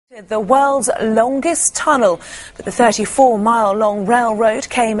The world's longest tunnel, but the 34-mile-long railroad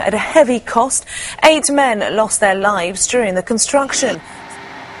came at a heavy cost. 8 men lost their lives during the construction.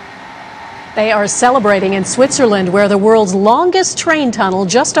 They are celebrating in Switzerland, where the world's longest train tunnel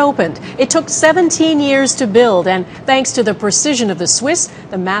just opened. It took 17 years to build, and thanks to the precision of the Swiss,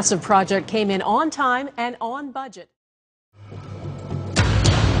 the massive project came in on time and on budget.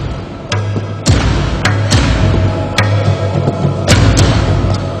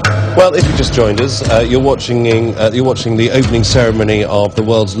 Well, if you just joined us, you're watching the opening ceremony of the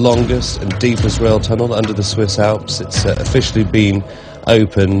world's longest and deepest rail tunnel under the Swiss Alps. It's officially been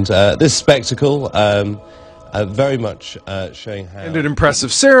opened. This spectacle very much showing how... And an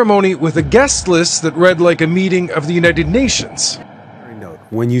impressive ceremony with a guest list that read like a meeting of the United Nations.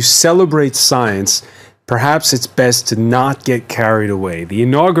 When you celebrate science, perhaps it's best to not get carried away. The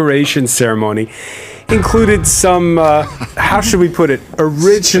inauguration ceremony included some, how should we put it,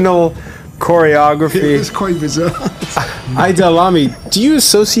 original choreography. It was quite bizarre. Aida Lamy, do you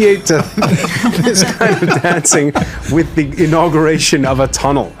associate this kind of dancing with the inauguration of a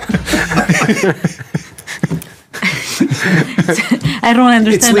tunnel? I don't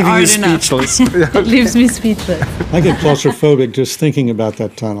understand it's art leaving you speechless. It leaves me speechless. I get claustrophobic just thinking about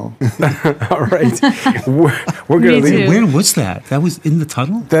that tunnel. All right. We're going to leave. Where was that? That was in the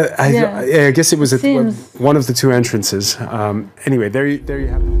tunnel? I guess it was at one of the two entrances. Anyway, there you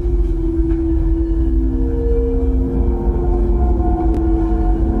have it.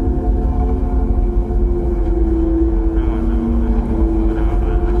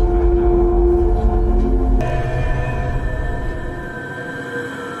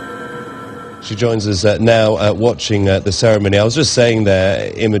 She joins us now watching the ceremony. I was just saying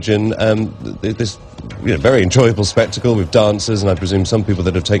there, Imogen, this very enjoyable spectacle with dancers, and I presume some people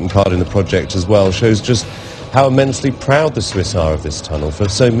that have taken part in the project as well, shows just how immensely proud the Swiss are of this tunnel for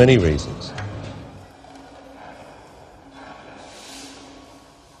so many reasons.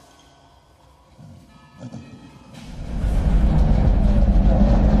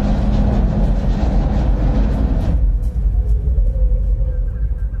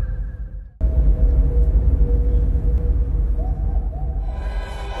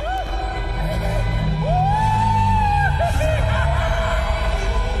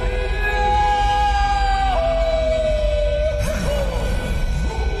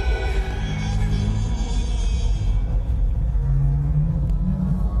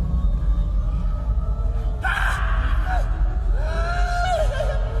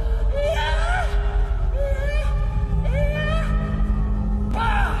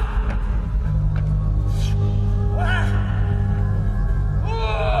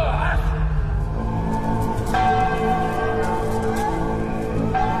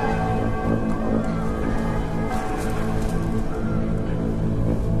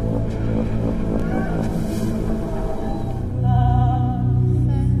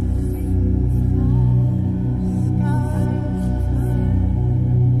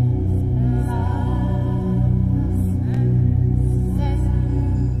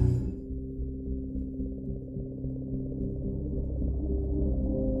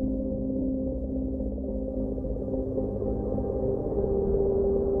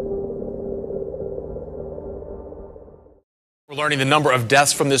 We're learning the number of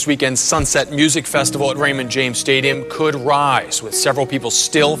deaths from this weekend's Sunset Music Festival at Raymond James Stadium could rise, with several people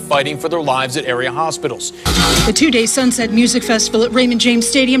still fighting for their lives at area hospitals. The two-day Sunset Music Festival at Raymond James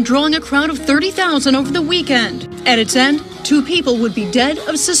Stadium drawing a crowd of 30,000 over the weekend. At its end, 2 people would be dead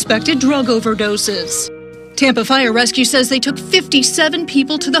of suspected drug overdoses. Tampa Fire Rescue says they took 57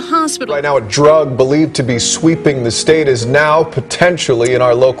 people to the hospital. Right now, a drug believed to be sweeping the state is now potentially in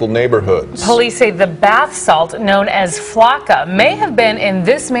our local neighborhoods. Police say the bath salt known as Flocka may have been in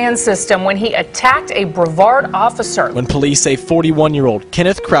this man's system when he attacked a Brevard officer. When police say 41-year-old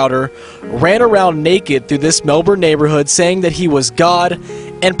Kenneth Crowder ran around naked through this Melbourne neighborhood saying that he was God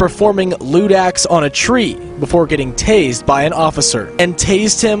and performing lewd acts on a tree before getting tased by an officer, and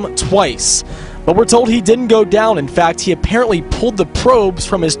tased him twice. But we're told he didn't go down. In fact, he apparently pulled the probes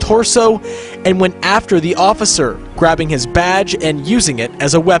from his torso and went after the officer, grabbing his badge and using it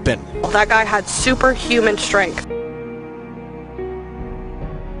as a weapon. That guy had superhuman strength.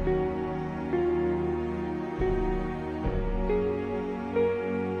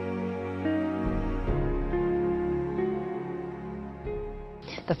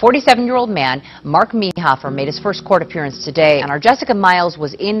 The 47-year-old man, Mark Mehofer, made his first court appearance today, and our Jessica Miles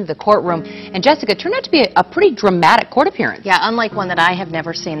was in the courtroom. And Jessica, it turned out to be a pretty dramatic court appearance. Yeah, unlike one that I have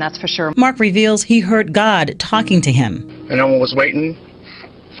never seen, that's for sure. Mark reveals he heard God talking to him. And I was waiting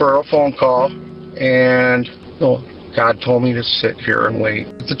for a phone call, and God told me to sit here and wait.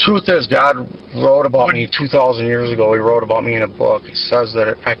 The truth is, God wrote about me 2,000 years ago. He wrote about me in a book. He says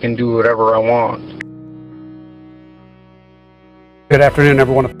that I can do whatever I want. Good afternoon,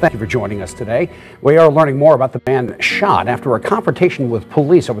 everyone. Thank you for joining us today. We are learning more about the man shot after a confrontation with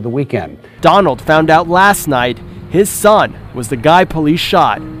police over the weekend. Donald found out last night his son was the guy police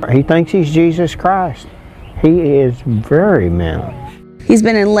shot. He thinks he's Jesus Christ. He is very mental. He's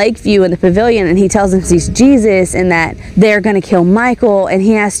been in Lakeview in the pavilion, and he tells them he's Jesus and that they're going to kill Michael, and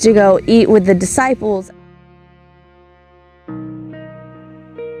he has to go eat with the disciples.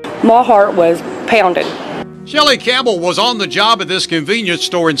 My heart was pounding. Shelley Campbell was on the job at this convenience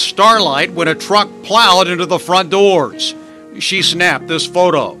store in Starlight when a truck plowed into the front doors. She snapped this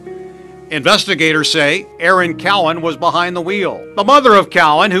photo. Investigators say Aaron Cowan was behind the wheel. The mother of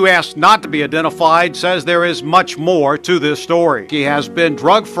Cowan, who asked not to be identified, says there is much more to this story. He has been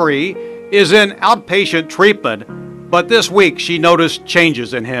drug-free, is in outpatient treatment, but this week she noticed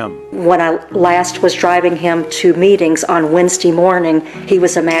changes in him. When I last was driving him to meetings on Wednesday morning, he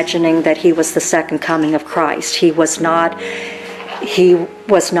was imagining that he was the second coming of Christ. He was not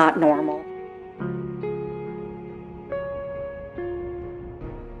normal.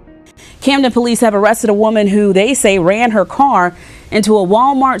 Camden police have arrested a woman who they say ran her car into a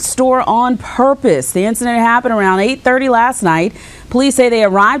Walmart store on purpose. The incident happened around 8:30 last night. Police say they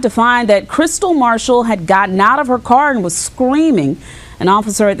arrived to find that Crystal Marshall had gotten out of her car and was screaming. An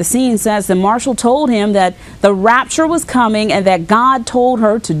officer at the scene says that Marshall told him that the rapture was coming and that God told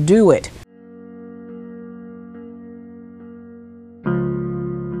her to do it.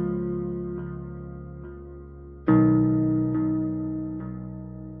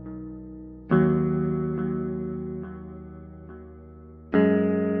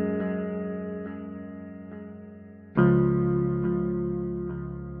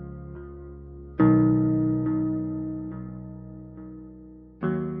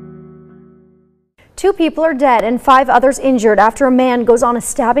 Two people are dead and 5 others injured after a man goes on a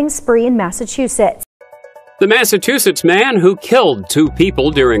stabbing spree in Massachusetts. The Massachusetts man who killed 2 people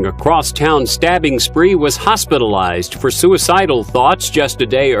during a crosstown stabbing spree was hospitalized for suicidal thoughts just a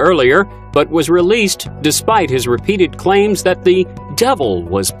day earlier, but was released despite his repeated claims that the devil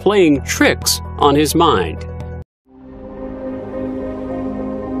was playing tricks on his mind.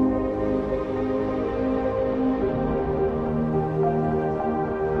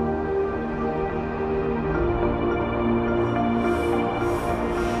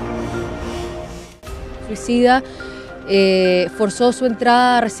 Suicida, forzó su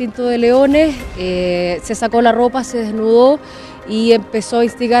entrada a recinto de leones, se sacó la ropa, se desnudó y empezó a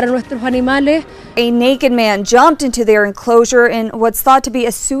instigar a nuestros animales. A naked man jumped into their enclosure in what's thought to be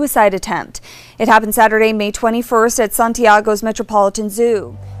a suicide attempt. It happened Saturday, May 21st at Santiago's Metropolitan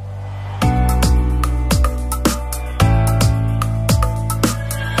Zoo.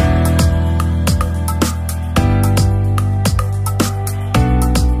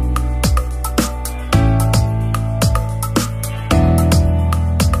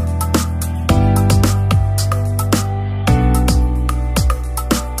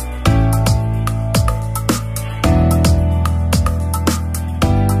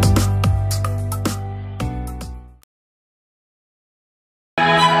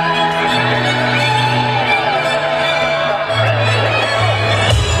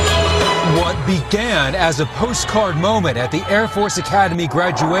 Began as a postcard moment at the Air Force Academy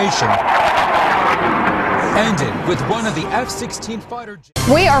graduation ended with one of the F-16 fighter jets.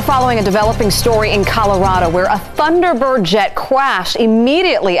 We are following a developing story in Colorado where a Thunderbird jet crashed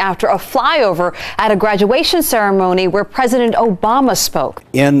immediately after a flyover at a graduation ceremony where President Obama spoke.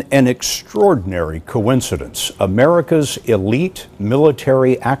 In an extraordinary coincidence, America's elite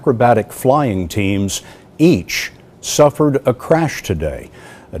military acrobatic flying teams each suffered a crash today.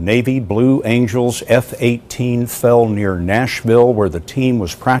 A Navy Blue Angels F-18 fell near Nashville where the team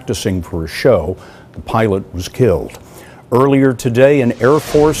was practicing for a show. The pilot was killed. Earlier today, an Air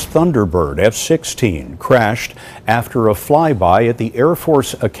Force Thunderbird F-16 crashed after a flyby at the Air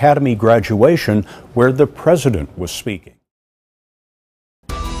Force Academy graduation where the president was speaking.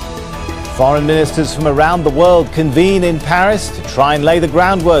 Foreign ministers from around the world convene in Paris to try and lay the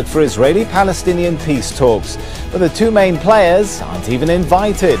groundwork for Israeli-Palestinian peace talks. But the 2 main players aren't even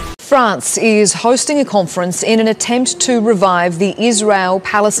invited. France is hosting a conference in an attempt to revive the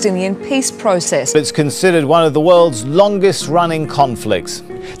Israel-Palestinian peace process. It's considered one of the world's longest-running conflicts.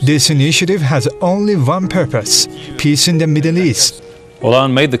 This initiative has only one purpose: peace in the Middle East.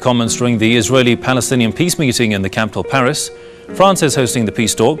 Hollande made the comments during the Israeli-Palestinian peace meeting in the capital Paris. France is hosting the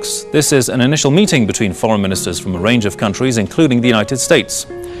peace talks. This is an initial meeting between foreign ministers from a range of countries, including the United States.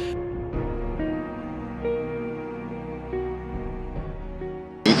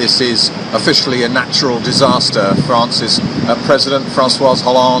 this is officially a natural disaster. France's President, François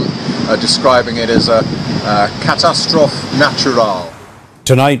Hollande, describing it as a catastrophe naturelle.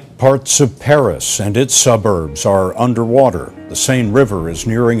 Tonight, parts of Paris and its suburbs are underwater. The Seine River is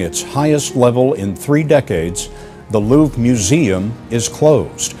nearing its highest level in 3 decades. The Louvre Museum is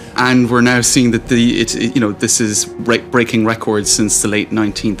closed. And we're now seeing that this is breaking records since the late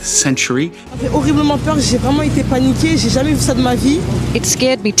 19th century. It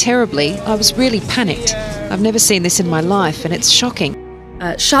scared me terribly. I was really panicked. I've never seen this in my life, and it's shocking.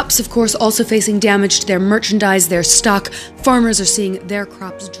 Shops, of course, also facing damage to their merchandise, their stock. Farmers are seeing their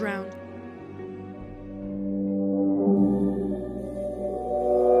crops drown.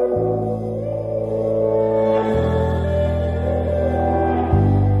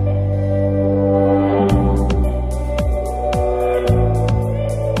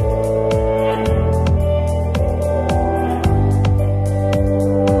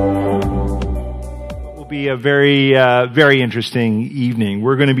 A very interesting evening.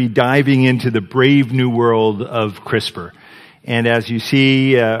 We're going to be diving into the brave new world of CRISPR. And as you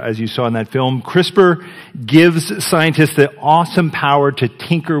see, as you saw in that film, CRISPR gives scientists the awesome power to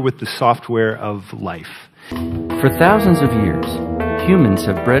tinker with the software of life. For thousands of years, humans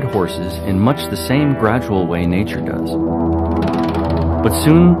have bred horses in much the same gradual way nature does. But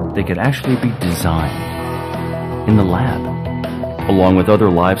soon, they could actually be designed in the lab, along with other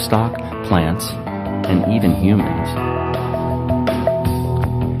livestock, plants, and even humans.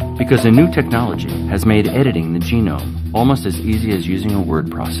 Because a new technology has made editing the genome almost as easy as using a word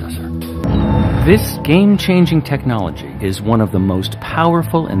processor. This game-changing technology is one of the most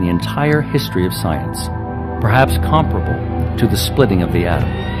powerful in the entire history of science, perhaps comparable to the splitting of the atom.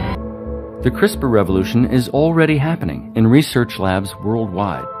 The CRISPR revolution is already happening in research labs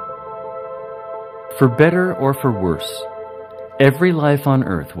worldwide. For better or for worse, every life on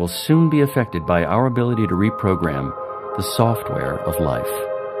Earth will soon be affected by our ability to reprogram the software of life.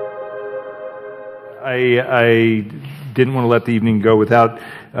 I didn't want to let the evening go without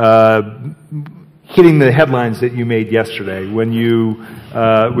hitting the headlines that you made yesterday when you,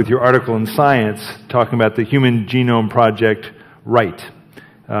 with your article in Science, talking about the Human Genome Project Right.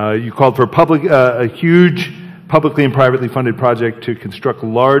 You called for a huge publicly and privately funded project to construct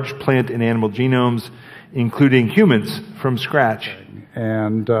large plant and animal genomes, including humans, from scratch.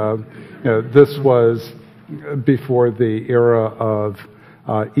 And this was before the era of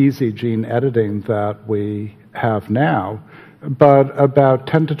easy gene editing that we have now. But about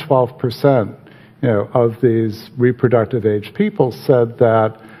 10 to 12% of these reproductive age people said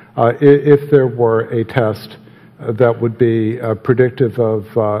that if there were a test that would be predictive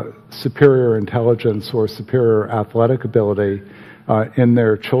of superior intelligence or superior athletic ability in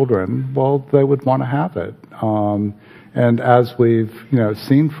their children, well, they would want to have it. And as we've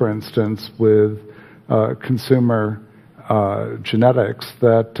seen, for instance, with consumer genetics,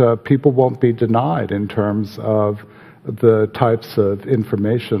 that people won't be denied in terms of the types of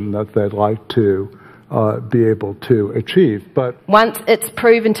information that they'd like to be able to achieve. But once it's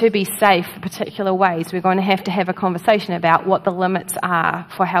proven to be safe for particular ways, we're going to have a conversation about what the limits are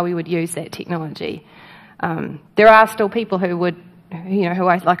for how we would use that technology. There are still people who would, who,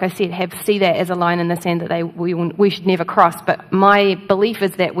 like I said, see that as a line in the sand that we should never cross. But my belief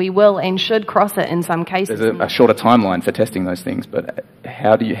is that we will and should cross it in some cases. There's a shorter timeline for testing those things, but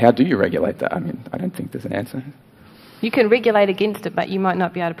how do you regulate that? I mean, I don't think there's an answer. You can regulate against it, but you might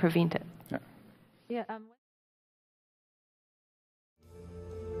not be able to prevent it. Yeah.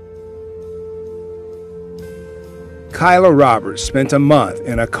 Kyla Roberts spent a month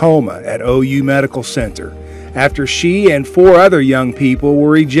in a coma at OU Medical Center after she and 4 other young people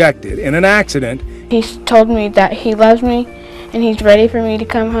were ejected in an accident. He's told me that he loves me and he's ready for me to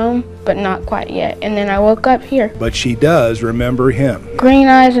come home, but not quite yet. And then I woke up here. But she does remember him. Green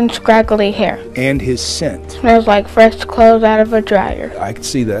eyes and scraggly hair. And his scent. Smells like fresh clothes out of a dryer. I could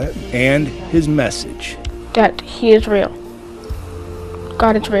see that. And his message. That he is real.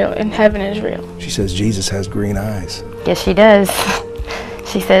 God is real and heaven is real. She says Jesus has green eyes. Yes, she does.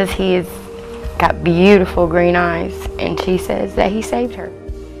 She says he's got beautiful green eyes, and she says that he saved her.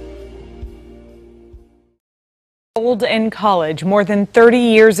 Old in college more than 30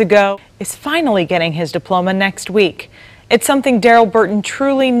 years ago is finally getting his diploma next week. It's something Daryl Burton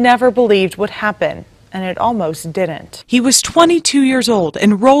truly never believed would happen, and it almost didn't. He was 22 years old,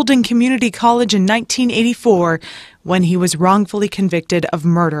 enrolled in community college in 1984 when he was wrongfully convicted of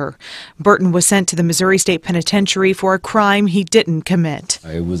murder. Burton was sent to the Missouri State Penitentiary for a crime he didn't commit.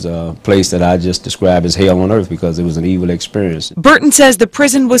 It was a place that I just described as hell on earth because it was an evil experience. Burton says the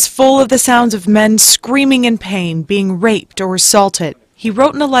prison was full of the sounds of men screaming in pain, being raped or assaulted. He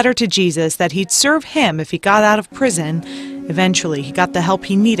wrote in a letter to Jesus that he'd serve him if he got out of prison. Eventually, he got the help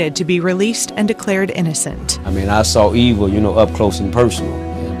he needed to be released and declared innocent. I mean, I saw evil, up close and personal.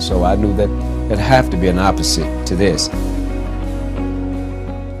 And so I knew that it had to be an opposite to this.